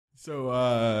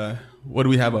So, what do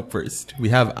we have up first? We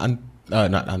have,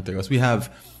 not Anthros, we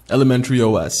have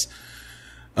ElementaryOS.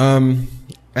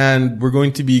 And we're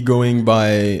going to be going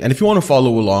by, and if you want to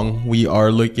follow along, we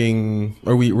are looking,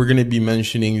 or we're going to be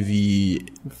mentioning the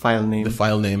file name.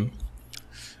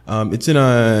 It's in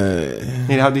a...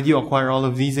 And how did you acquire all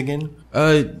of these again?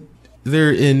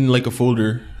 They're in like a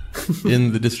folder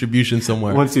in the distribution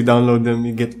somewhere. Once you download them,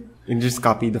 you just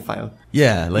copy the file.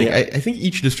 Yeah, like yeah. I think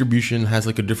each distribution has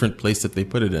like a different place that they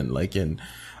put it in, like in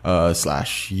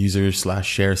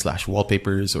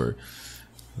 /user/share/wallpapers or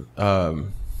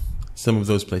some of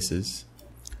those places.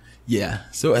 Yeah,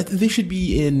 so they should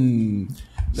be in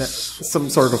some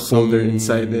sort of folder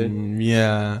inside it.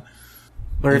 Yeah.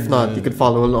 Or if not, you could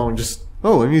follow along. Just,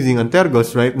 I'm using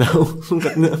Antergos right now.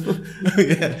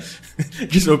 Yeah.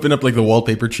 Just open up like the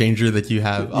wallpaper changer that you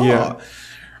have. Oh. Yeah.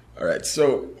 All right.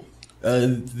 So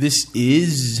this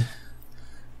is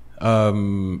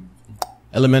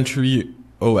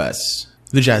ElementaryOS,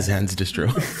 the Jazz Hands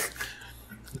distro.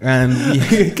 And we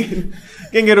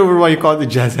can't get over why you call it the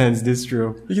Jazz Hands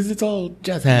distro. Because it's all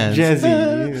jazz hands.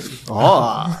 Jazzy.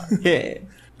 Oh, yeah.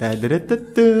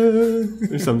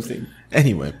 Or something.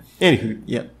 Anyway. Anywho,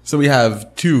 yeah. So we have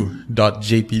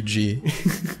 2.jpg.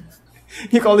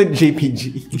 You call it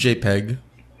JPG. JPEG.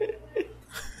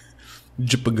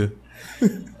 JPG.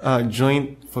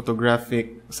 Joint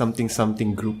photographic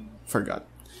something group. Forgot.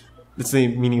 That's the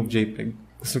meaning of JPEG.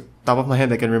 So top of my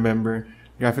head I can remember.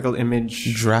 Graphical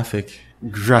image. Graphic.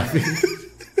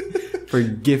 For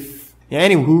GIF. Yeah,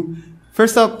 anywho.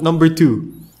 First up, number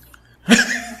 2.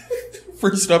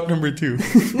 First up, number 2.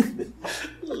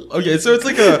 Okay, so it's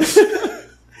like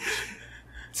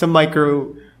some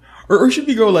micro, or should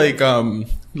we go like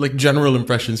general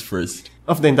impressions first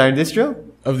of the entire distro,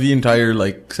 of the entire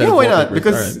like set yeah, of why not?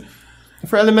 Because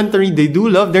for Elementary, they do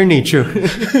love their nature.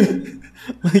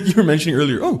 Like you were mentioning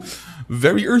earlier,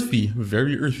 very earthy,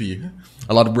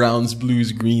 a lot of browns,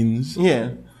 blues, greens.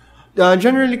 Yeah,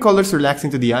 generally colors relaxing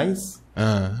to the eyes,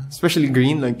 especially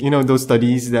green. Like those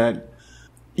studies that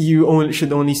you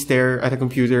should only stare at a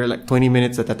computer like 20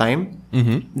 minutes at a time.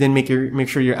 Mm-hmm. Then make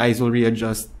sure your eyes will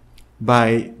readjust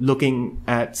by looking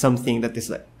at something that is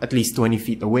like at least 20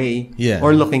 feet away. Yeah.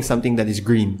 Or looking something that is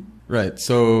green. Right.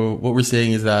 So what we're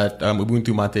saying is that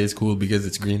Ubuntu Mate is cool because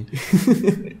it's green.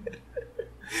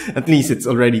 At least it's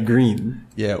already green.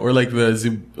 Yeah. Or like or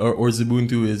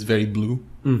Ubuntu is very blue.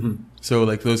 Mm-hmm. So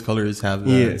like those colors have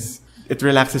that. Yes. It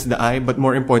relaxes the eye, but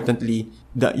more importantly,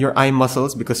 your eye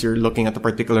muscles, because you're looking at a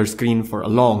particular screen for a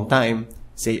long time,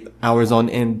 say hours on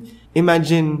end.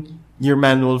 Imagine your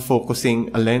manual focusing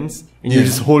a lens, and you're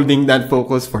just holding that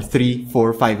focus for 3,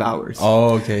 4, 5 hours.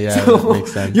 Oh, okay, yeah, so that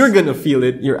makes sense. You're gonna feel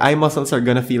it. Your eye muscles are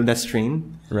gonna feel that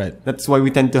strain. Right. That's why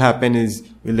we tend to happen is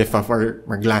we lift off our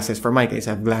glasses. For my case,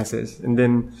 I have glasses, and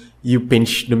then you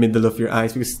pinch the middle of your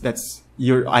eyes because that's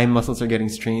your eye muscles are getting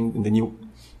strained, and then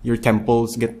your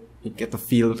temples you get to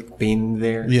feel the pain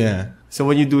there. Yeah. So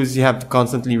what you do is you have to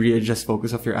constantly readjust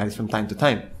focus of your eyes from time to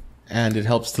time. And it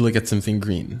helps to look at something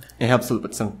green. It helps to look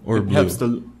at some... Or it blue. helps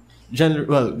to...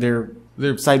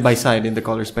 they're side by side in the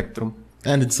color spectrum.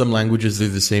 And in some languages, they're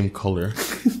the same color.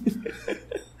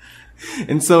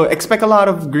 And so expect a lot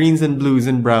of greens and blues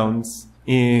and browns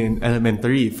in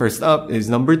Elementary. First up is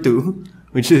number 2,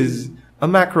 which is a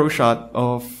macro shot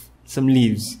of some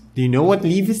leaves. Do you know what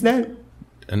leaf is that?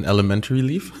 An elementary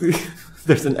leaf?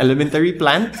 There's an elementary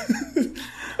plant.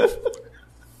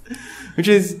 It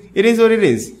is what it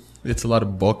is. It's a lot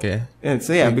of bokeh. And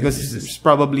so because it's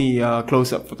probably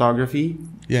close-up photography.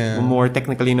 Yeah. More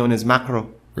technically known as macro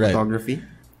photography.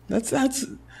 That's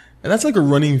like a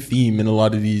running theme in a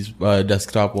lot of these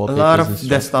desktop wallpapers. A lot of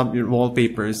desktop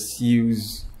wallpapers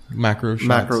use macro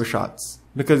shots.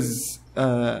 Because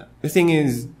the thing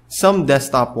is, some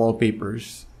desktop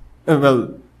wallpapers,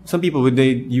 some people, when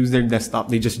they use their desktop,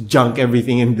 they just junk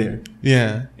everything in there.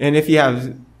 Yeah. And if you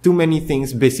have too many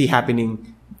things busy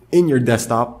happening in your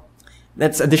desktop,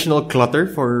 that's additional clutter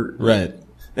for... Right.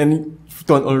 And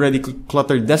to an already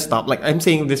cluttered desktop, like I'm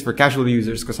saying this for casual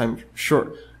users because I'm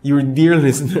sure your dear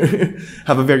listener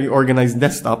have a very organized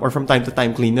desktop or from time to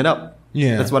time clean it up.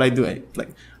 Yeah. That's what I do.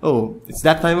 It's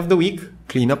that time of the week,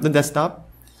 clean up the desktop,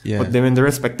 put them in the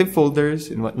respective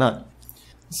folders and whatnot.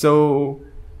 So...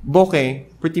 bokeh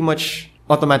pretty much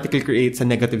automatically creates a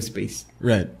negative space.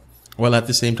 Right. While at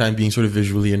the same time being sort of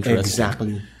visually interesting.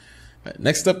 Exactly. Right,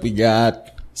 next up, we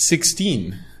got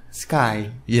 16.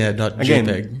 Sky. Yeah, not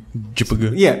JPEG.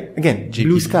 JPG. Yeah, again, JPG.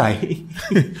 blue sky.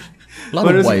 A lot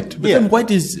of white. But then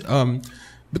white is...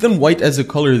 but then white as a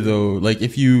color, though, like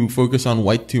if you focus on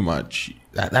white too much,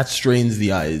 that strains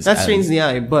the eyes. That strains the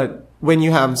eye, but when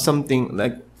you have something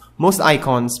like most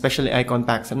icons, especially icon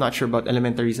packs, I'm not sure about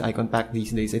Elementary's icon pack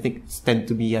these days. I think it's tend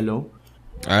to be yellow.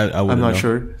 I'm not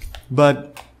sure.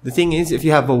 But the thing is, if you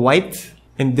have a white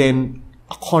and then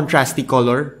a contrasty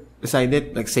color beside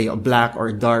it, like say a black or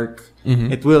a dark,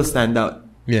 it will stand out.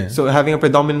 Yeah. So having a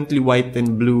predominantly white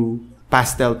and blue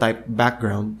pastel type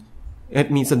background, it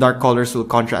means the dark colors will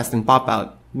contrast and pop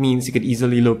out. It means you could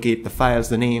easily locate the files,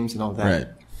 the names, and all that. Right.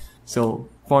 So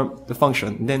form the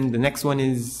function. Then the next one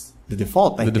is the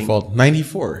default. The default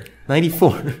 94.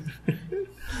 94.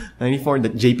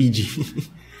 94.jpg.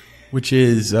 Which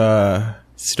is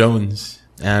stones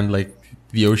and like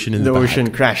the ocean in the back.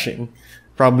 ocean crashing.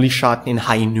 Probably shot in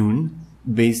high noon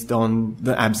based on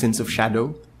the absence of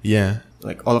shadow. Yeah.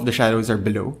 Like all of the shadows are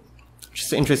below. Which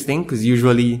is interesting because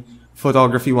usually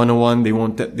photography 101,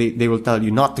 they will tell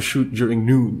you not to shoot during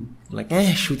noon. Like,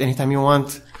 shoot anytime you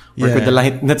want. Work with the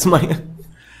light. That's my...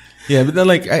 Yeah, but then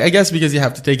like, I guess because you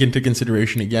have to take into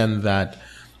consideration again that,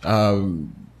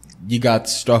 you got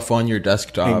stuff on your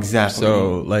desktop. Exactly.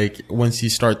 So like once you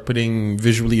start putting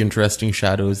visually interesting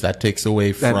shadows, that takes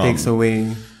away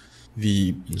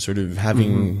the sort of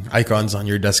having icons on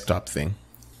your desktop thing.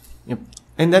 Yep.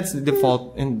 And that's the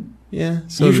default. And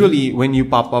so usually when you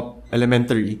pop up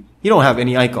Elementary, you don't have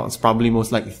any icons. Probably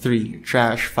most likely 3: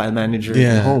 trash, file manager,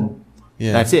 and home.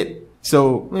 Yeah. That's it.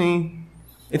 So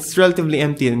it's relatively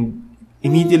empty and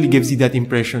immediately gives you that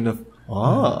impression of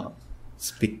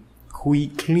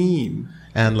clean.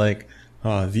 And like,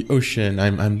 the ocean,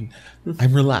 I'm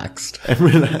relaxed. I'm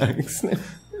relaxed.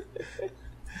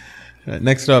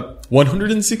 Next up,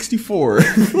 164.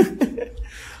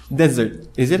 Desert.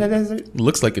 Is it a desert?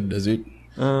 Looks like a desert.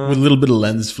 With a little bit of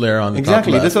lens flare on the top left.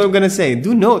 Exactly, that's what I'm gonna say.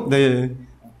 Do note the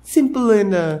simple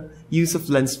use of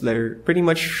lens flare. Pretty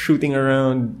much shooting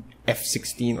around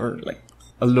f16 or like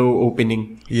a low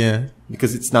opening. Yeah.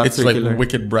 Because it's not circular. It's like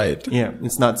wicked bright. Yeah,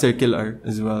 it's not circular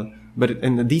as well. But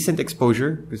in a decent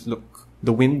exposure, because look,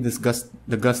 the wind,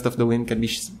 the gust of the wind can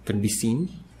be seen.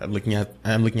 I'm looking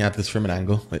at this from an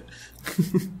angle. But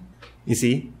you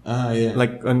see? Yeah.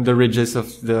 Like on the ridges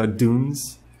of the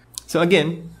dunes. So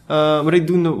again, what I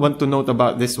do want to note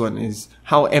about this one is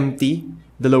how empty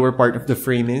the lower part of the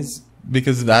frame is.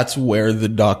 Because that's where the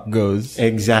dock goes.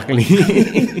 Exactly.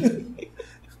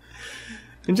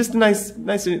 And just nice,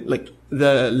 like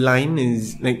the line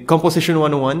is like composition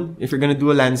 101. If you're going to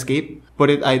do a landscape, put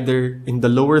it either in the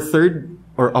lower third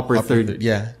or upper third.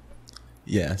 Yeah.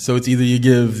 Yeah. So it's either you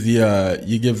give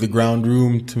the ground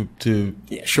room to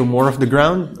show more of the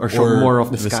ground or show more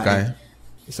of the sky. sky.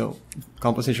 So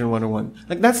composition 101.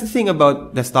 Like that's the thing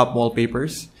about desktop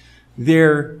wallpapers.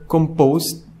 They're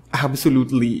composed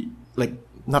absolutely like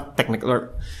not technical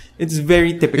or it's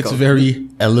very typical. It's very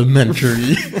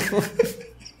elementary.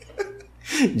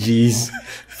 Jeez.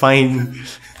 Fine.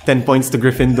 10 points to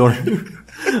Gryffindor.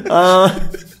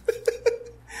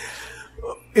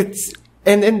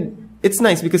 It's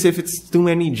nice because if it's too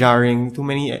many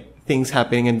things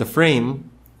happening in the frame,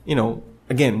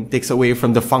 again, takes away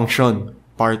from the function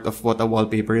part of what a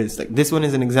wallpaper is. Like this one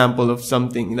is an example of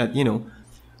something that,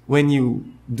 when you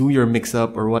do your mix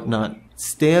up or whatnot,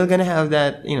 still gonna have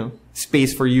that,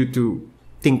 space for you to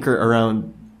tinker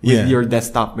around with your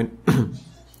desktop.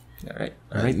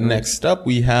 All right. Next up,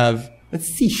 we have a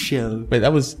seashell. Wait,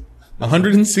 that was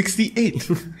 168.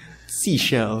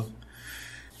 Seashell.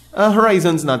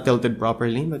 Horizon's not tilted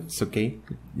properly, but it's okay.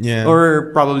 Yeah.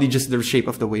 Or probably just the shape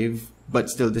of the wave, but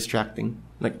still distracting.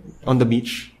 Like on the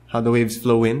beach, how the waves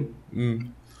flow in.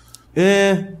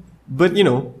 But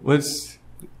what's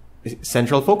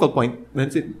central focal point?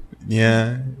 That's it.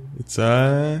 Yeah. It's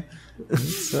a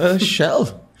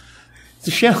shell. It's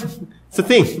a shell. It's a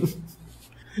thing.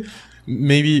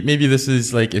 Maybe this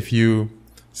is like if you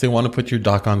say want to put your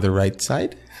dock on the right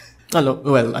side.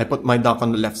 Well, I put my dock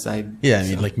on the left side. Yeah, I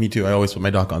mean, like me too. I always put my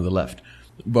dock on the left.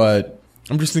 But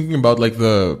I'm just thinking about like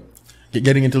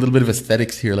getting into a little bit of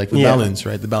aesthetics here, like the balance,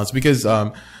 right? The balance because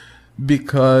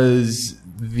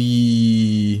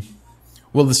the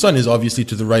sun is obviously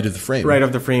to the right of the frame. Right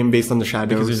of the frame based on the shadows.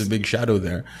 Because there's a big shadow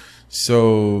there.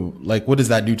 So like what does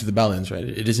that do to the balance, right?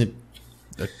 It isn't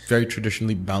a very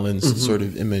traditionally balanced sort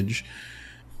of image.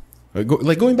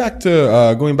 Going back to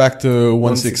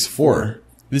 164.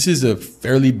 This is a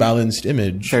fairly balanced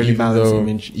image.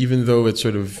 Even though it's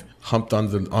sort of humped on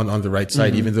the right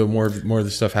side, even though more of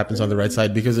the stuff happens on the right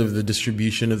side because of the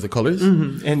distribution of the colors.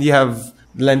 And you have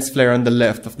lens flare on the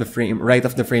left of the frame. Right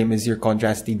of the frame is your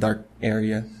contrasty dark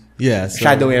area. Yeah.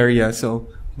 Shadow area. So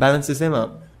balances them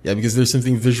out. Yeah, because there's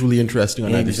something visually interesting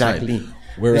on either side.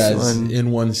 Whereas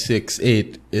in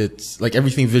 168, it's like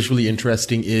everything visually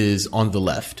interesting is on the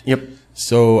left. Yep.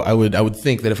 So I would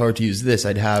think that if I were to use this,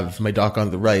 I'd have my dock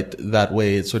on the right. That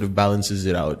way it sort of balances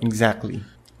it out. Exactly.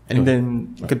 Anyway. And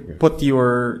then you could put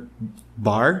your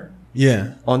bar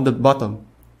on the bottom.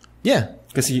 Yeah.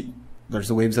 Because there's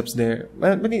the waves up there.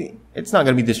 Well, but it's not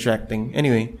going to be distracting.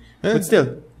 Anyway, but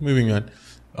still. Moving on.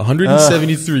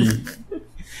 173.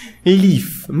 A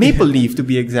leaf. Maple leaf to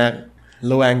be exact.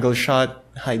 Low angle shot.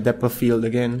 High depth of field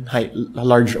again. A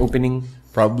large opening.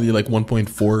 Probably like 1.4.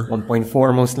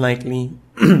 1.4 most likely.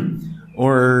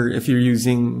 Or if you're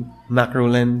using macro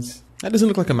lens. That doesn't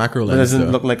look like a macro lens. It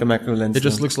doesn't look like a macro lens. It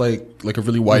just looks like a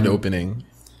really wide opening.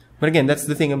 But again, that's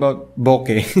the thing about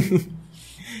bokeh.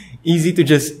 Easy to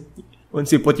just,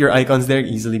 once you put your icons there,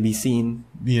 easily be seen.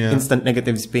 Yeah. Instant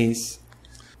negative space.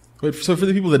 So for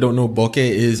the people that don't know, bokeh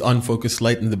is unfocused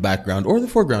light in the background or the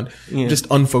foreground. Yeah. Just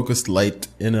unfocused light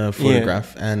in a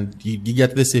photograph. Yeah. And you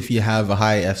get this if you have a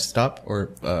high f-stop or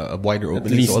a wider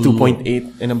opening. At least so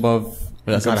 2.8 and above.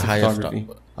 But that's not a high f-stop.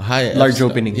 A high large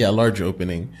f-stop. Opening. Yeah, large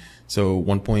opening. So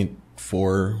 1.4,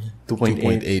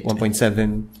 2.8,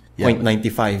 1.7,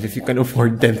 0.95 if you can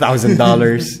afford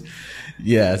 $10,000.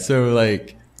 Yeah, so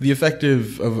like the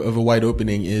effective of a wide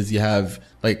opening is you have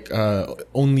like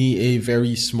only a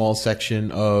very small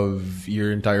section of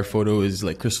your entire photo is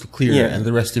like crystal clear, and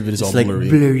the rest of it is all blurry.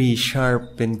 It's like blurry,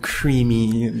 sharp, and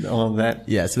creamy, and all that.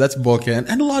 Yeah, so that's bokeh,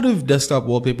 and a lot of desktop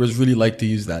wallpapers really like to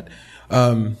use that.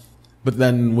 But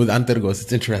then with Antergos,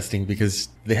 it's interesting because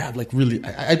they have like really.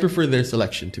 I prefer their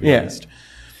selection, to be honest.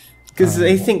 Because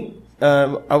I think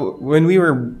when we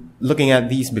were looking at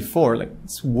these before, like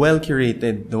it's well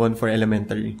curated. The one for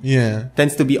Elementary,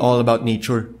 tends to be all about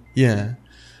nature. Yeah,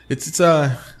 it's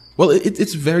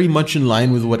very much in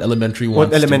line with what Elementary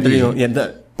wants. What Elementary, to be.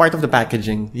 the part of the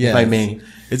packaging, if I may.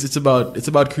 It's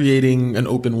about creating an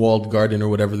open walled garden or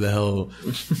whatever the hell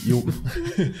you.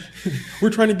 We're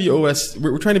trying to be OS.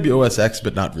 We're trying to be OS X,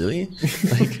 but not really.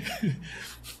 Like,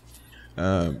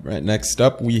 right. Next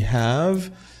up, we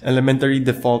have Elementary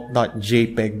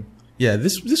default.jpg. Yeah,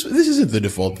 this isn't the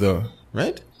default though,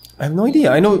 right? I have no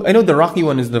idea. I know the Rocky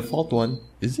one is the default one.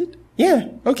 Is it? Yeah.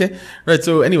 Okay. Right.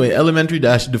 So anyway,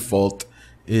 Elementary-default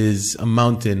is a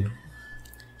mountain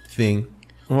thing.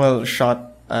 Well,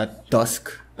 shot at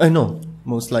dusk. No,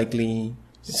 most likely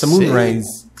it's a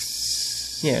moonrise.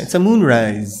 Yeah, it's a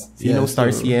moonrise. See, no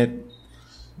stars yet.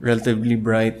 Relatively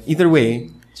bright. Either way,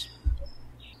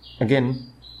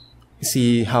 again,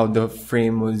 see how the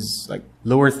frame was like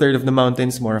lower third of the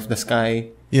mountains, more of the sky.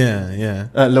 Yeah.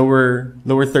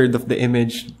 Lower third of the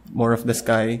image, more of the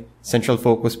sky. Central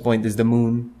focus point is the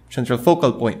moon. Central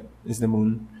focal point is the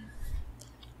moon.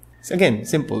 It's again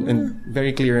simple and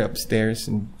very clear upstairs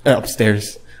and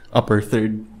upper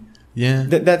third. Yeah.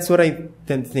 That's what I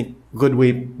tend to think. Good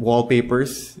way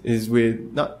wallpapers is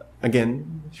with not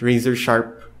again razor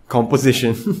sharp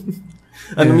composition.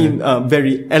 I mean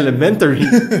very elementary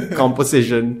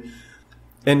composition,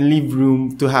 and leave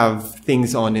room to have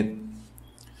things on it.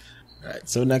 Right.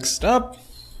 So next up,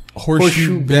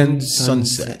 Horseshoe Bend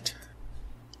Sunset.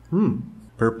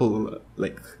 Purple,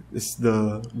 like is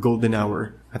the golden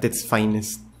hour at its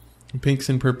finest. Pinks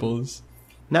and purples.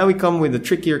 Now we come with a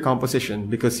trickier composition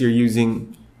because you're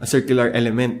using a circular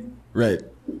element. Right.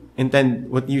 And then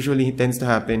what usually tends to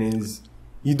happen is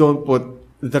you don't put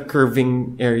the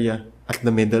curving area at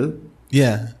the middle.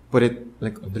 Yeah. Put it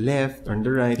like on the left or on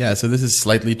the right. Yeah, so this is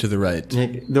slightly to the right.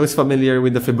 Like those familiar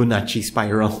with the Fibonacci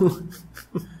spiral.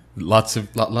 Lots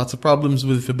of problems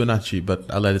with Fibonacci, but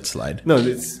I'll let it slide. No,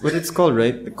 it's what it's called,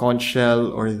 right? The conch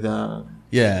shell or the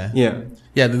yeah.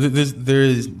 There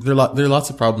are lots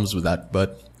of problems with that,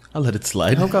 but I'll let it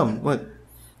slide. How come? What?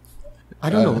 I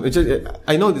don't know. It's just,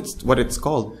 I know that's what it's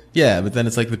called. Yeah, but then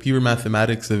it's like the pure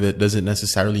mathematics of it doesn't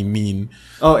necessarily mean.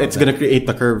 Oh, it's gonna create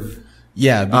the curve.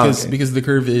 Yeah, because the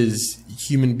curve is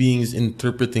human beings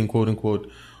interpreting, quote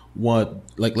unquote, what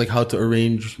like how to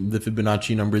arrange the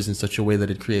Fibonacci numbers in such a way that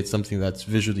it creates something that's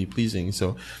visually pleasing.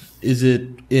 So is it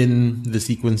in the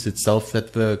sequence itself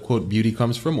that the quote beauty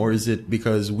comes from, or is it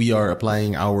because we are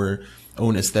applying our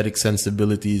own aesthetic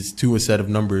sensibilities to a set of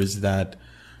numbers that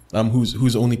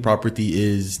whose only property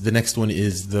is the next one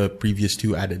is the previous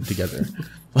two added together?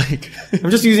 Like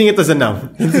I'm just using it as a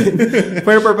noun.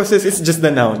 For your purposes, it's just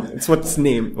the noun. It's what's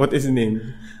name. What is the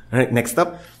name? All right, next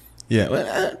up.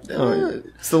 Yeah.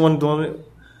 Still one.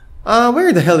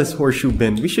 Where the hell is Horseshoe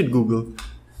Bend? We should Google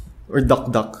or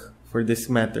duck for this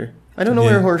matter. I don't know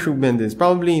where Horseshoe Bend is.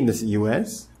 Probably in the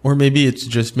US. Or maybe it's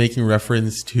just making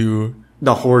reference to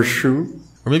the horseshoe.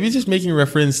 Or maybe it's just making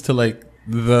reference to like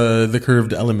the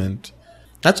curved element.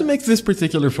 That's what makes this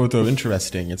particular photo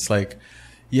interesting. It's like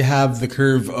you have the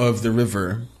curve of the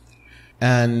river,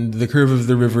 and the curve of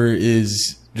the river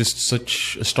is just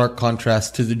such a stark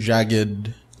contrast to the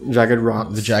jagged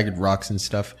rocks and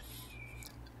stuff.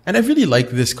 And I really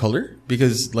like this color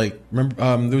because, like, remember,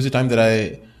 there was a time that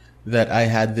I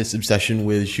had this obsession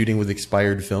with shooting with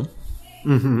expired film.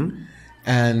 Mm-hmm.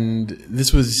 And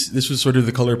this was sort of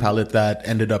the color palette that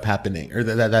ended up happening, or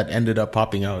that ended up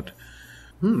popping out.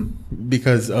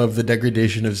 Because of the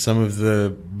degradation of some of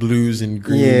the blues and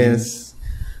greens. Yes.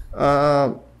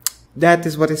 That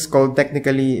is what is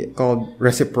technically called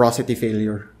reciprocity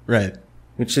failure. Right.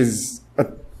 Which is a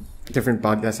different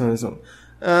podcast on its own.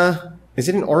 Is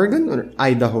it in Oregon or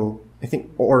Idaho? I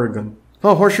think Oregon.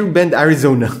 Oh, Horseshoe Bend,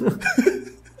 Arizona.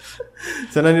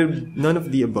 So none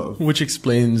of the above. Which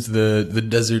explains the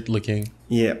desert looking.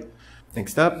 Yeah.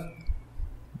 Next up.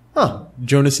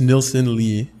 Jonas Nilsson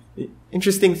Lee.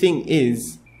 Interesting thing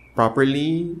is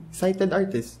properly cited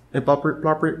artist.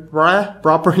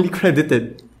 Properly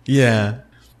credited. Yeah.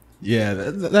 Yeah,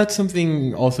 that's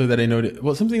something also that I noticed.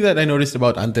 Well, something that I noticed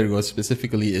about Antergos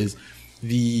specifically is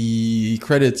the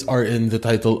credits are in the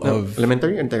title of...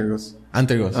 Elementary or Antergos?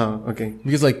 Antergos. Oh, okay.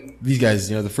 Because, like, these guys,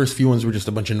 the first few ones were just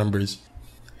a bunch of numbers.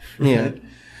 Yeah.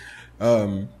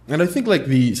 And I think, like,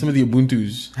 some of the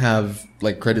Ubuntus have,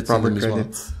 like, credits in them as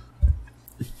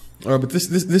well. But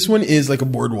this one is like a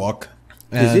boardwalk.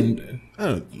 And is it? I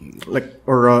don't know. Like,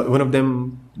 or one of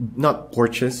them, not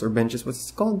porches or benches,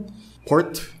 what's it called?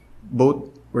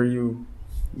 Boat, where you...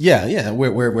 Yeah,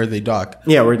 where they dock.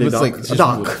 Yeah, where they it's dock. Like, a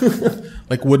dock.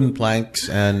 Like wooden planks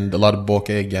and a lot of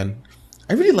bokeh again.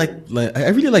 I really like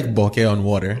bokeh on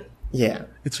water. Yeah.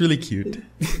 It's really cute.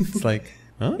 It's like...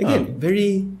 Again,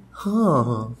 very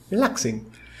relaxing.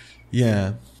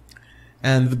 Yeah.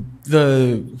 And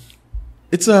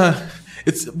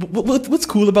what's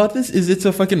cool about this is it's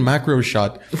a fucking macro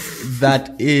shot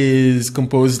that is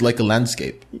composed like a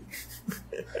landscape.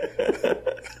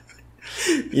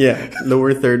 Yeah,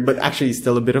 lower third, but actually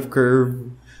still a bit of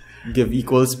curve, give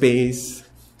equal space.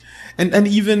 And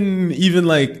even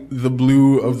like the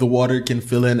blue of the water can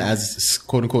fill in as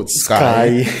quote unquote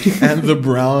sky. And the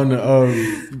brown of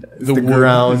the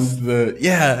ground.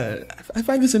 I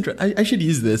find this interesting. I should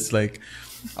use this. Like,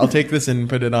 I'll take this and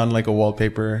put it on like a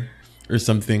wallpaper or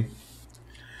something.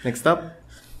 Next up,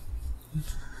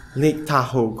 Lake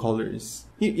Tahoe colors.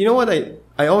 You know what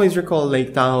I always recall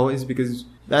Lake Tahoe is because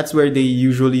that's where they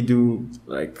usually do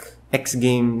like X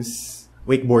Games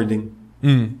wakeboarding.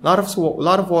 A lot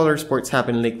of water sports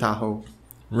happen in Lake Tahoe.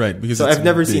 Right, because so I've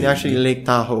never seen actually Lake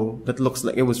Tahoe that looks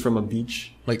like it was from a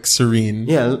beach. Like serene.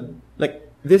 Yeah, like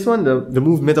this one, the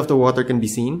movement of the water can be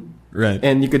seen. Right.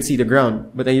 And you could see the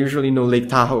ground. But I usually know Lake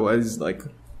Tahoe as like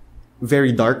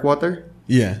very dark water.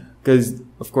 Yeah. Because,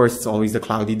 of course, it's always the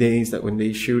cloudy days that when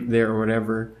they shoot there or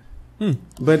whatever.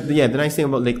 But yeah, the nice thing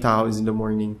about Lake Tahoe is in the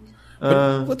morning.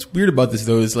 But what's weird about this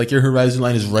though is like your horizon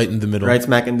line is right in the middle. Right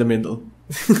smack in the middle.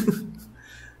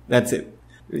 That's it.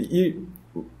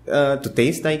 To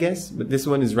taste, I guess. But this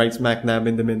one is right smack dab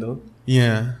in the middle.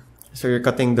 Yeah. So you're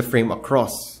cutting the frame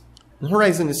across. The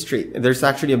horizon is straight. There's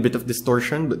actually a bit of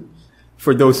distortion, but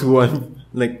for those who want,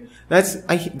 like,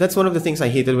 that's one of the things I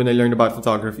hated when I learned about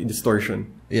photography,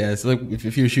 distortion. Yeah, it's like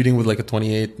if you're shooting with like a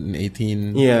 28 and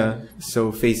 18. Yeah,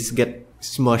 so faces get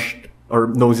smushed or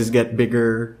noses get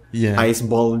bigger, eyes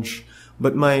bulge.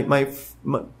 But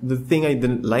the thing I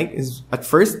didn't like is at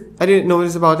first I didn't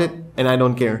notice about it and I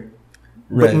don't care.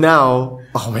 Right. But now,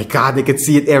 oh my god, I could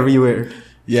see it everywhere.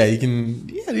 Yeah, you can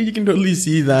totally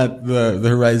see that the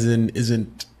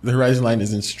horizon line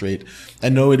isn't straight. I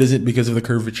know it isn't because of the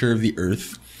curvature of the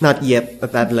Earth. Not yet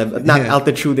at that level. Not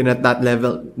altitude and at that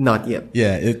level, not yet.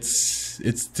 Yeah, it's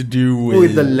to do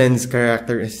with the lens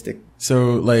characteristic.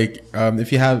 So like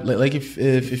if you have like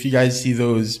if you guys see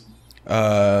those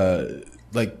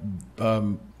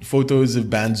photos of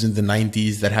bands in the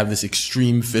 90s that have this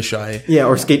extreme fisheye. Yeah,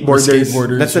 or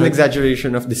skateboarders. That's an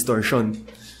exaggeration of distortion.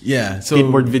 Yeah, so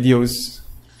skateboard videos.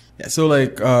 Yeah, so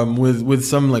like with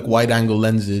some like wide angle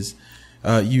lenses,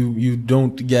 you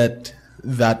don't get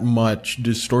that much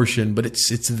distortion, but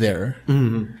it's there,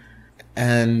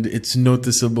 and it's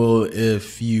noticeable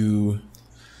if you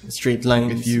straight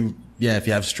lines. If you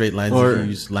have straight lines, or if you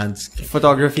use landscape.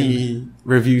 Photography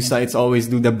review sites always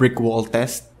do the brick wall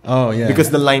test. Oh yeah,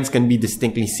 because the lines can be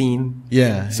distinctly seen.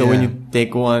 Yeah. So when you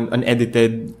take one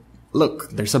unedited, look,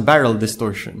 there's a barrel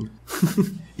distortion.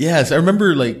 Yes, I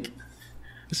remember like,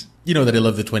 that I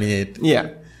love the 28. Yeah.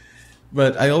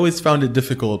 But I always found it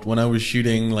difficult when I was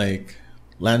shooting like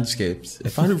landscapes. I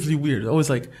found it really weird. I was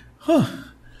like,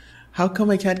 how come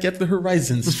I can't get the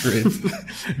horizon straight?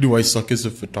 Do I suck as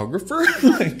a photographer?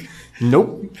 Like,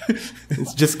 Nope.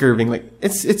 It's just curving. Like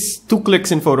it's 2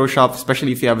 clicks in Photoshop,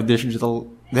 especially if you have a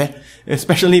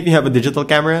especially if you have a digital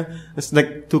camera. It's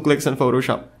like 2 clicks in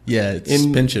Photoshop. yeah, it's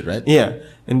pinch it, right? Yeah.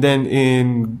 And then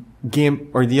in GIMP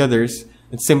or the others,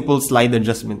 it's simple slide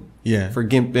adjustment. Yeah. For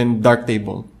GIMP and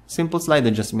Darktable. Simple slide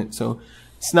adjustment. So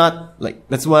it's not like,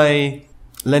 that's why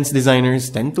lens designers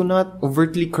tend to not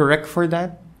overtly correct for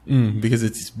that. Because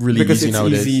it's really easy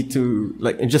nowadays. Easy to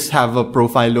like just have a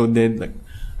profile loaded. Like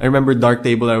I remember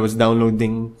Darktable, I was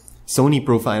downloading Sony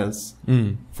profiles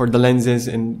for the lenses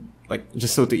and like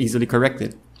just so to easily correct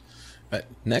it.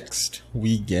 Next,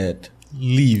 we get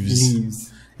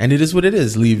leaves. And it is what it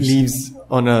is, leaves. Leaves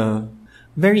on a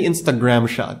very Instagram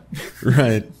shot.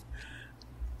 Right.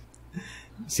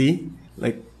 See?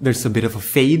 Like there's a bit of a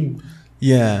fade.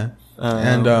 Yeah.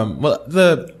 And well,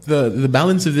 the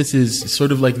balance of this is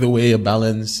sort of like the way that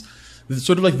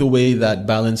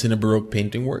balance in a Baroque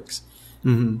painting works,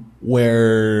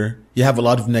 where you have a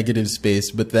lot of negative space,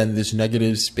 but then this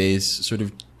negative space sort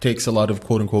of takes a lot of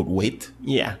quote unquote weight.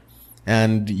 Yeah.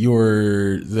 And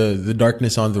the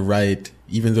darkness on the right,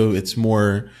 even though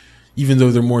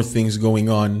there are more things going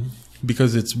on,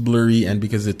 because it's blurry and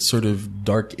because it's sort of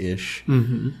dark-ish,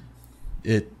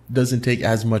 it doesn't take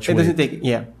as much weight.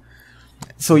 Yeah.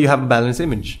 So you have a balanced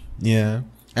image. Yeah.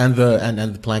 And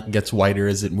the plank gets wider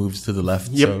as it moves to the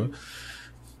left. Yep. So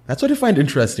that's what I find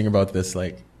interesting about this.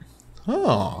 Like,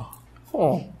 And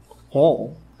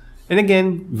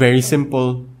again, very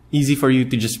simple, easy for you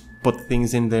to just put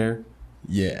things in there.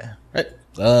 yeah. Right.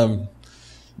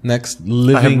 Next,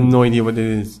 I have no idea what it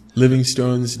is.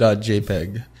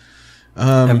 livingstones.jpg.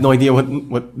 I have no idea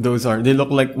what those are. They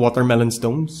look like watermelon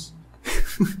stones.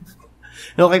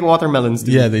 They look like watermelons.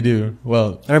 Yeah, they do.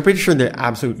 Well, I'm pretty sure they're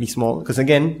absolutely small because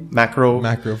again, macro,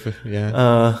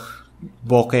 yeah.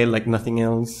 bokeh like nothing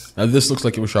else. Now, this looks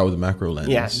like it was shot with a macro lens.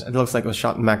 Yeah, it looks like it was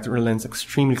shot in macro lens,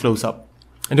 extremely close up.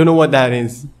 I don't know what that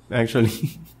is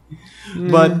actually,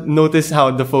 but notice how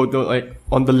the photo, like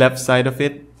on the left side of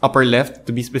it, upper left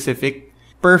to be specific,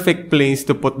 perfect place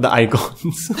to put the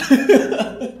icons.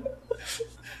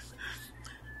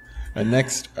 And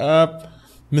next up,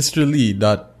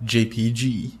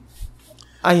 MrLee.jpg.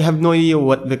 I have no idea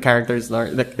what the characters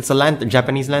are. Like it's a lantern,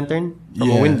 Japanese lantern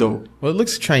from a window. Well, it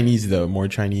looks Chinese though, more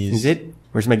Chinese. Is it?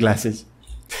 Where's my glasses?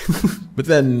 But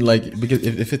then, like, because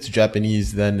if it's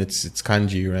Japanese, then it's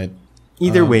kanji, right?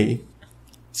 Either way,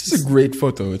 it's just a great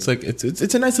photo. It's like it's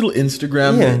a nice little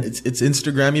Instagram. Yeah. It's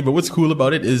Instagrammy, but what's cool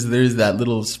about it is there's that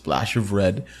little splash of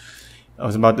red. I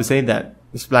was about to say that.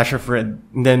 The splash of red.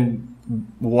 And then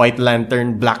white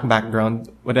lantern, black background.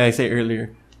 What did I say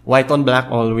earlier? White on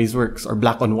black always works, or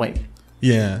black on white.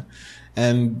 Yeah.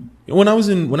 And when I was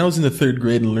in the 3rd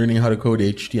grade and learning how to code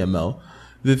HTML,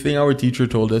 the thing our teacher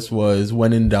told us was,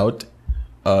 when in doubt,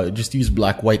 just use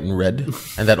black, white, and red,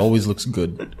 and that always looks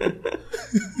good.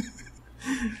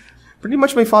 Pretty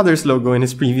much my father's logo in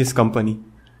his previous company.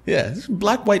 Yeah,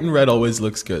 black, white, and red always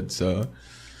looks good. So,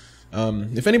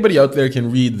 if anybody out there can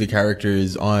read the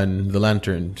characters on the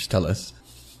lantern, just tell us.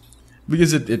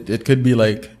 Because it could be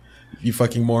like, you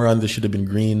fucking moron, this should have been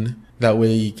green. That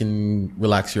way you can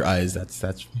relax your eyes. That's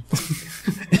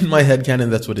in my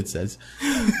headcanon, that's what it says.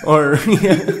 Or,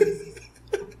 yeah.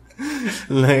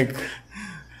 Like,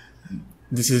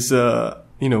 this is,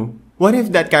 what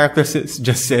if that character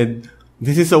just said,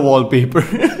 this is a wallpaper?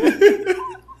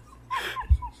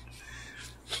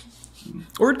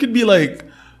 Or it could be like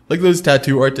those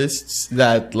tattoo artists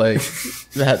that like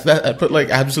that put like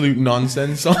absolute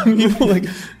nonsense on people. Like,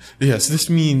 yes, this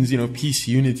means peace,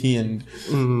 unity, and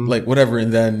like whatever.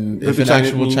 And then if an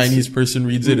actual Chinese person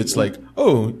reads it, it's like,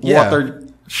 oh yeah, water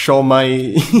show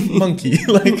my monkey.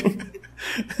 Like,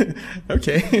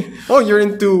 okay, oh, you're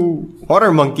into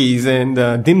water monkeys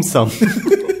and dim sum.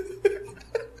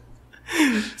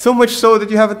 So much so that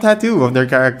you have a tattoo of their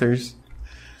characters.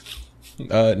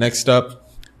 Next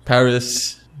up,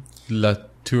 Paris La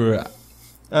Tour.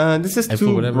 This is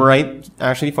too bright,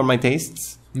 actually, for my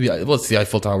tastes. Yeah, well, it's the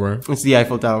Eiffel Tower. It's the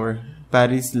Eiffel Tower.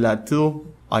 Paris La Tour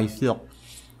Eiffel.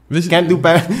 Can't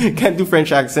do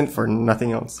French accent for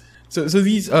nothing else. So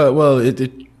these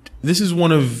this is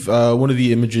one of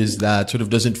the images that sort of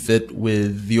doesn't fit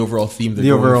with the overall theme.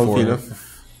 The overall feel of.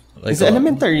 Like, is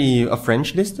Elementary a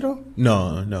French distro?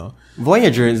 No.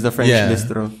 Voyager is the French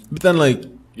distro. But then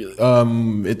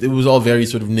it was all very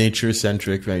sort of nature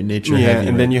centric, very nature heavy.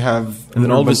 And then you have and then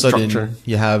all of a sudden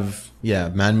you have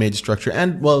man-made structure,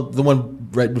 and well, the one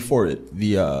right before it,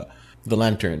 the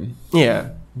lantern.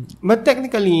 Yeah, but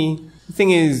technically the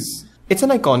thing is, it's an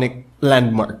iconic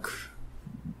landmark.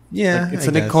 Yeah, Like, it's I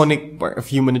an guess. iconic part of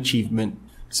human achievement.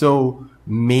 So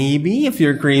maybe if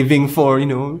you're craving for,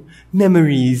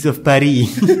 memories of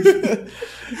Paris,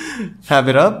 have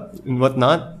it up and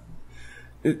whatnot.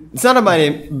 It's not a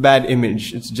bad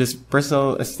image. It's just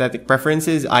personal aesthetic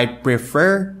preferences. I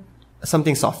prefer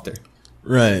something softer.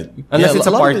 Right. Unless Yeah, it's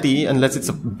a lot of it- party,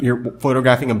 you're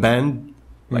photographing a band,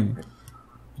 like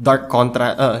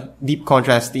deep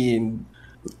contrasty and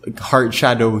like hard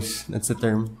shadows. That's the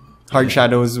term. Hard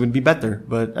shadows would be better,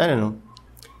 but I don't know.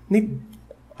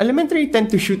 Elementary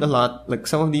tend to shoot a lot, like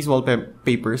some of these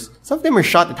wallpapers. Some of them are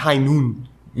shot at high noon.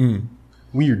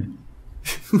 Weird.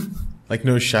 Like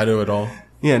no shadow at all.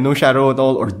 Yeah, no shadow at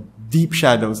all or deep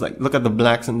shadows. Like look at the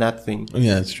blacks on that thing.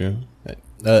 Yeah, that's true.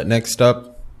 Next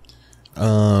up,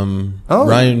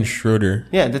 Ryan Schroeder.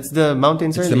 Yeah, that's the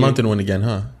mountains. It's the mountain one again,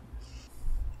 huh?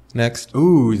 Next,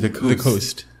 Ooh, the coast. the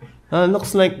coast.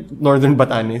 Looks like northern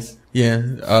Batanes.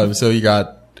 Yeah. So you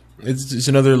got it's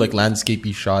another like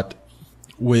landscapey shot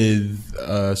with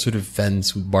sort of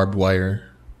fence with barbed wire.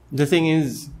 The thing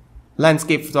is,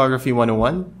 landscape photography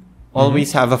 101,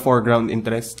 always have a foreground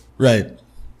interest. Right.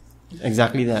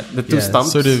 Exactly that. The two Yeah,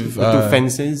 stumps, sort of, the two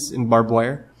fences and barbed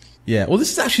wire. Yeah. Well,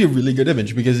 this is actually a really good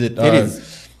image because It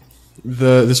is.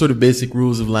 The sort of basic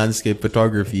rules of landscape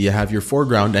photography. You have your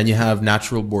foreground and you have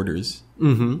natural borders.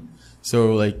 Mm-hmm.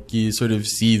 So like you sort of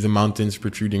see the mountains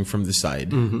protruding from the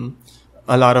side.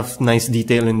 A lot of nice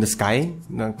detail in the sky.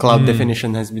 The cloud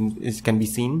definition can be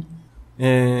seen.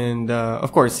 And,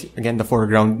 of course, again, the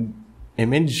foreground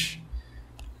image.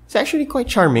 It's actually quite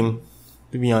charming,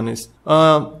 to be honest.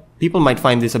 People might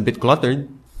find this a bit cluttered.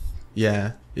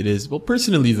 Yeah, it is. Well,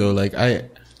 personally though, like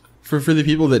for the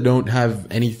people that don't have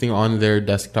anything on their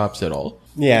desktops at all.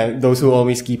 Yeah, those who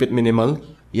always keep it minimal.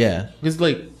 Yeah, because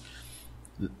like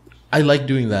I like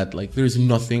doing that. Like there's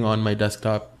nothing on my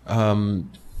desktop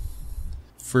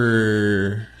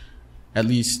for at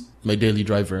least my daily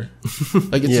driver.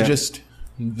 Like it's Yeah. just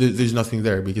there's nothing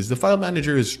there because the file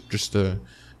manager is just a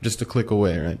click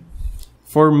away, right?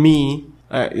 For me,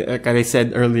 like I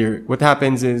said earlier, what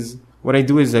happens is, what I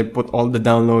do is I put all the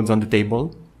downloads on the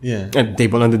table. Yeah. And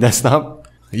table on the desktop.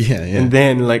 Yeah, yeah. And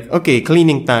then like, okay,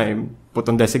 cleaning time, put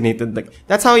on designated. Like,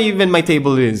 that's how even my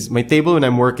table is. My table when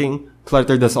I'm working,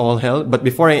 cluttered as all hell. But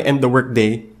before I end the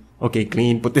workday, okay,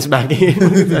 clean, put this back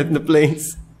in at the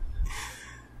place.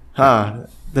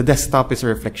 The desktop is a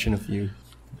reflection of you.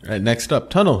 Right, next up,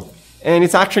 tunnel. And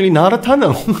it's actually not a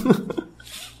tunnel.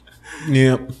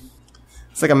 Yep.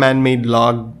 It's like a man-made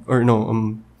log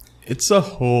It's a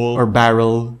hole. or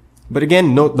barrel. But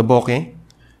again, note the bokeh.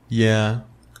 Yeah.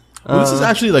 Well, this is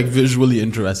actually like visually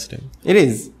interesting. It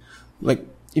is. Like,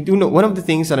 you do know, one of the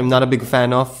things that I'm not a big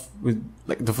fan of with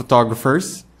like the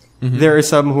photographers, there are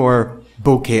some who are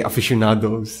bokeh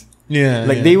aficionados. Yeah.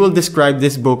 Like, yeah. they will describe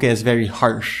this bokeh as very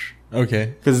harsh.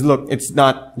 Okay. Because look, it's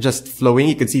not just flowing.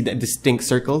 You can see the distinct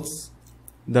circles.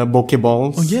 The bokeh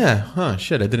balls. Oh yeah. Huh.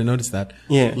 Shit. I didn't notice that.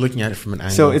 Yeah. Looking at it from an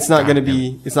angle. So it's not gonna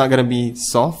Goddamn. be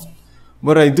soft.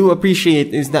 What I do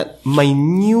appreciate is that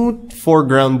minute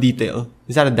foreground detail.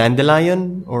 Is that a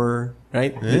dandelion or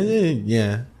right?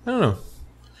 Yeah. I don't know.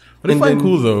 What I And find then-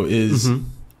 cool though is,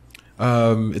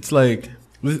 it's like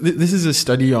this is a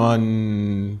study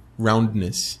on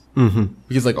roundness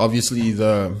because like obviously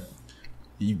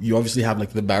you obviously have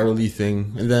like the barrel-y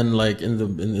thing, and then like in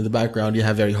the background you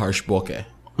have very harsh bokeh.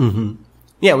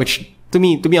 Yeah, which to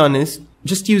be honest,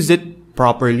 just use it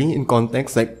properly in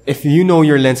context. Like if you know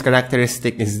your lens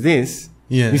characteristic is this,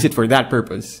 Yeah. use it for that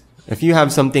purpose. If you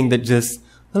have something that just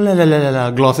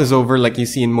glosses over like you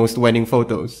see in most wedding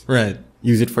photos, Right.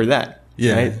 use it for that.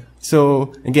 Yeah. Right?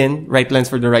 So again, right lens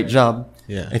for the right job.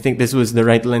 Yeah. I think this was the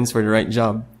right lens for the right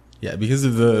job. Yeah, because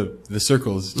of the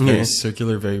circles. It's very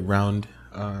circular, very round.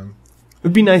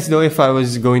 It'd be nice though if I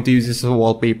was going to use this as a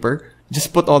wallpaper.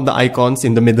 Just put all the icons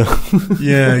in the middle.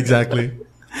 Yeah, exactly.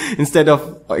 Instead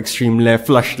of extreme left,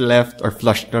 flush left, or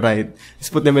flush to right.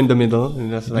 Just put them in the middle and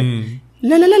just like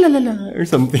la la la la la la or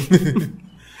something.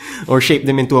 Or shape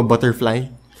them into a butterfly.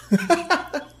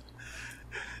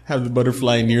 Have the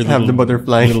butterfly near the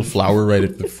butterfly. little flower right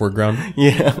at the foreground.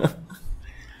 Yeah.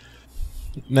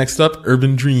 Next up,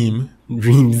 Urban Dream.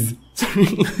 Dreams.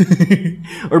 Sorry.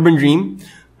 Urban Dream.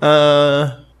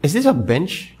 Is this a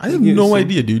bench? I have no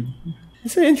idea, dude.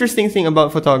 It's an interesting thing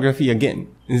about photography again,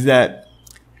 is that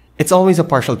it's always a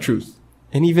partial truth.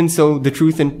 And even so,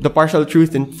 the partial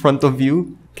truth in front of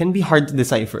you can be hard to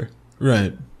decipher.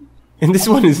 Right. And this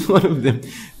one is one of them.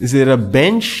 Is it a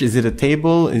bench? Is it a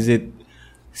table? Is it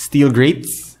steel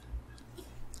grates?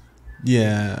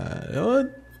 Yeah.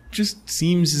 It just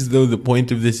seems as though the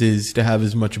point of this is to have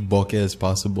as much bokeh as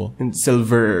possible. And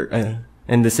silver,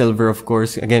 And the silver, of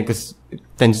course, again, because it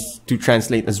tends to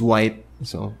translate as white.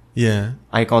 So Yeah.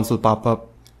 icons will pop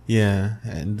up. Yeah.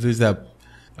 And there's that.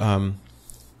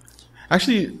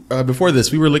 Actually, before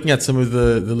this, we were looking at some of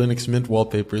the Linux Mint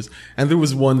wallpapers, and there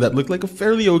was one that looked like a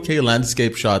fairly okay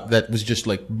landscape shot that was just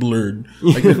like blurred.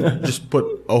 Like it just put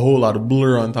a whole lot of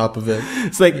blur on top of it.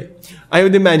 It's like, I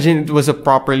would imagine it was a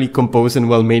properly composed and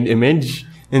well-made image.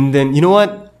 And then, you know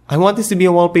what? I want this to be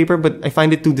a wallpaper, but I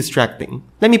find it too distracting.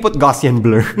 Let me put Gaussian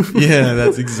blur. Yeah,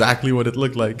 that's exactly what it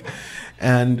looked like.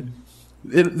 And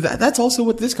that's also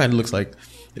what this kind of looks like.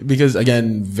 Because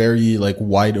again, very like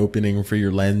wide opening for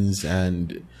your lens,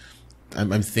 and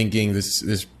I'm thinking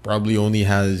this probably only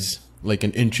has like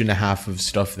 1.5 inches of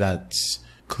stuff that's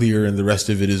clear, and the rest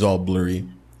of it is all blurry.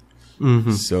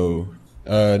 Mm-hmm. So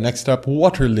next up,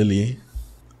 water lily.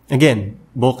 Again,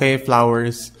 bokeh,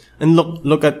 flowers, and note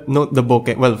the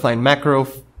bokeh. Well, fine, macro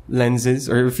lenses,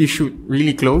 or if you shoot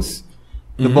really close,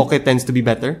 the bokeh tends to be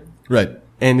better. Right.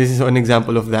 And this is an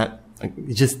example of that. Like,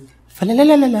 it's just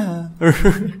fa-la-la-la-la-la, or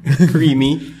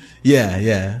creamy.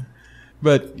 Yeah.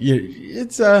 But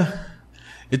it's a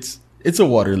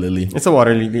water lily. It's a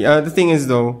water lily. The thing is,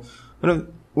 though,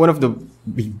 one of the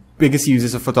biggest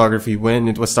uses of photography when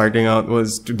it was starting out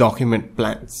was to document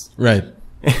plants. Right.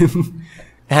 And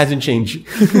it hasn't changed.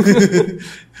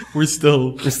 We're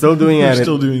still doing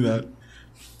that.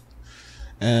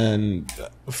 And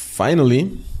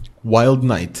finally, Wild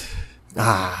Night.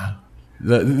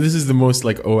 This is the most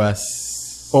like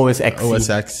OS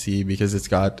XC because it's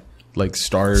got like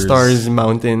stars,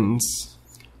 mountains,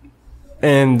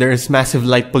 and there's massive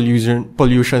light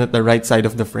pollution at the right side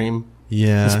of the frame.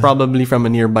 Yeah, it's probably from a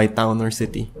nearby town or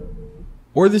city.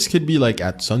 Or this could be like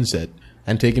at sunset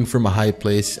and taken from a high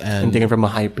place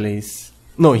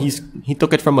No, he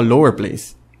took it from a lower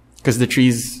place because the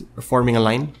trees are forming a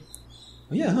line.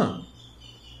 Yeah, huh?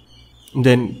 And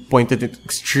then pointed it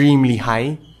extremely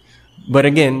high. But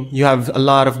again, you have a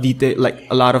lot of detail, like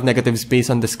a lot of negative space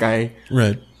on the sky.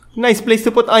 Right. Nice place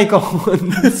to put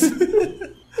icons.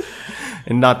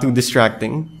 And not too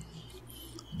distracting.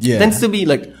 Yeah. Tends to be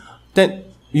like,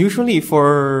 usually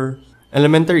for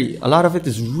elementary, a lot of it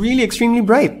is really extremely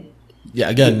bright. Yeah,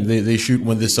 again, they shoot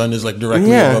when the sun is like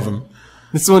directly above them.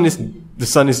 This one the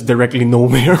sun is directly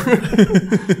nowhere.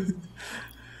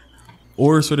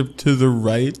 Or sort of to the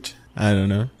right. I don't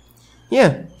know.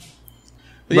 Yeah.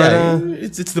 But yeah,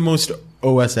 it's the most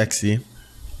OS XC.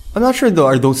 I'm not sure though.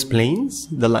 Are those planes?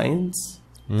 The lines?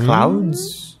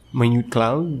 Clouds? Minute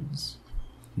clouds?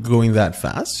 Going that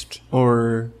fast?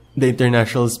 Or the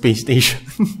International Space Station?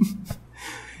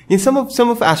 In some of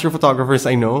astrophotographers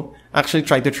I know actually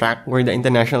try to track where the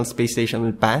International Space Station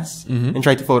will pass and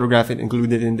try to photograph it,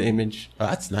 include it in the image. Oh,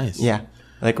 that's nice. Yeah.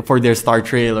 Like for their star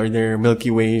trail or their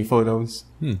Milky Way photos.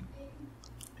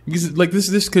 Because like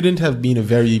this couldn't have been a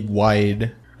very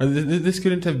wide, this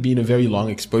couldn't have been a very long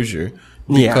exposure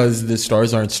because the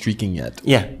stars aren't streaking yet.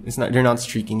 Yeah, they're not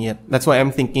streaking yet. That's why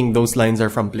I'm thinking those lines are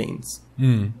from planes.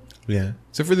 Yeah.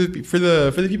 So for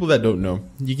the people that don't know,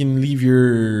 you can leave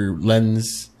your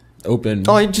lens open.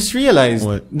 Oh, I just realized.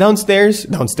 What? Downstairs,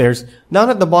 down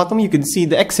at the bottom, you can see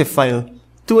the EXIF file.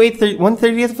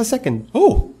 1/30th of a second.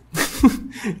 Oh.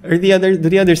 Do the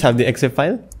others have the EXIF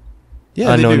file?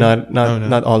 Yeah, no, do.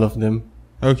 not all of them.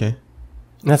 Okay.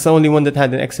 That's the only one that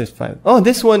had an EXIF file. Oh,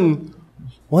 this one,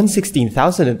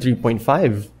 116,000 at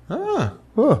 3.5. Ah.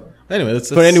 Oh. Anyway, let's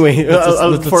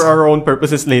for our own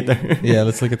purposes later. Yeah,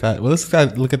 let's look at that. Well, let's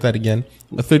look at that again.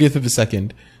 1/30th of a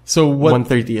second. So what?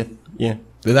 1/30th. Yeah.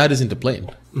 That isn't a plane.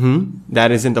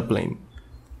 That isn't a plane.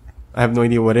 I have no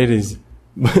idea what it is,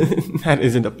 but that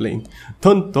isn't a plane.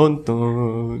 Dun dun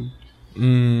dun.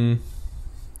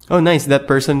 Oh, nice. That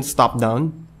person stopped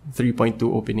down. 3.2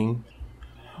 opening.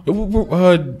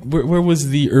 Where was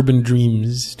the Urban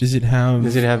Dreams? Does it have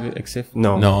EXIF?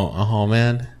 No. No. Oh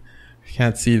man,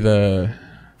 can't see the.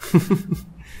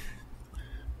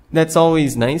 That's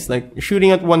always nice. Like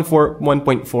shooting at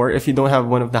 1.4. If you don't have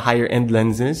one of the higher end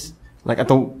lenses, like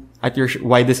at your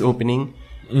widest opening,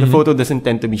 the photo doesn't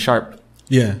tend to be sharp.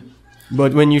 Yeah.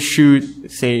 But when you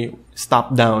shoot, say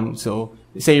stop down, so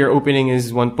say your opening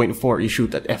is 1.4, you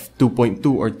shoot at f2.2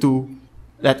 or 2,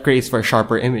 that creates for a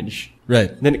sharper image.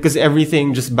 Right. Then because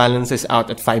everything just balances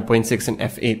out at 5.6 and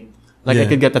f8. Like I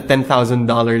could get a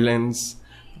 $10,000 lens,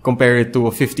 compare it to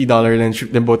a $50 lens,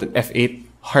 shoot them both at f8,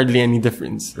 hardly any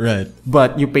difference. Right.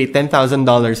 But you pay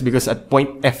 $10,000 because at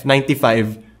point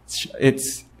f95,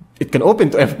 it can open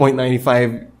to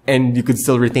f.95 and you could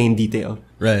still retain detail.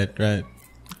 Right.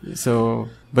 So,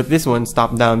 but this one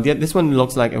stopped down. This one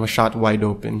looks like it was shot wide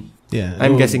open. Yeah.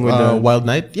 I'm guessing with the Wild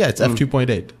Night. Yeah, it's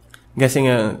f2.8. Guessing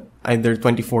either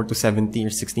 24 to 70 or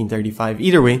 1635.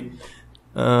 Either way,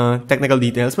 technical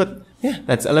details. But yeah,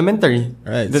 that's elementary.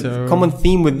 Right. The common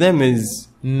theme with them is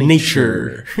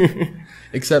nature.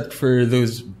 Except for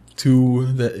those two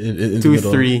that in Two, the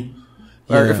middle. three.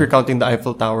 Or if you're counting the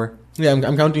Eiffel Tower. Yeah,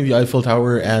 I'm counting the Eiffel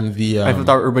Tower and the Eiffel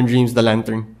Tower, Urban Dreams, the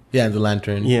lantern. Yeah, and the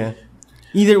lantern. Yeah.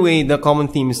 Either way, the common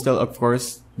theme is still, of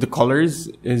course, the colors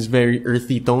is very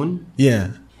earthy tone.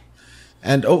 Yeah.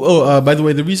 And by the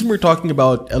way, the reason we're talking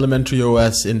about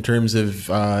ElementaryOS in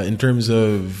terms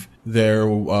of their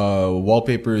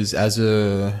wallpapers as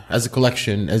a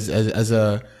collection, as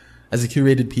a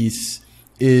curated piece,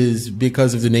 is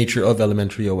because of the nature of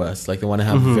ElementaryOS. Like they want to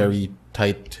have very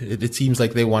tight. It seems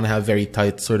like they want to have very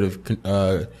tight sort of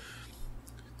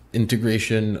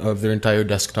integration of their entire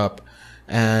desktop,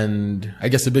 and I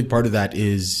guess a big part of that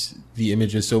is the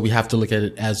images. So we have to look at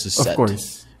it as a set, of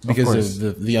course, because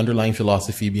of the underlying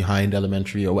philosophy behind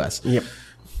ElementaryOS. Yep.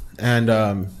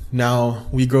 And now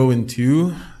we go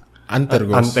into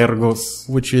Antergos, Antergos,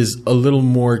 which is a little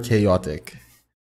more chaotic.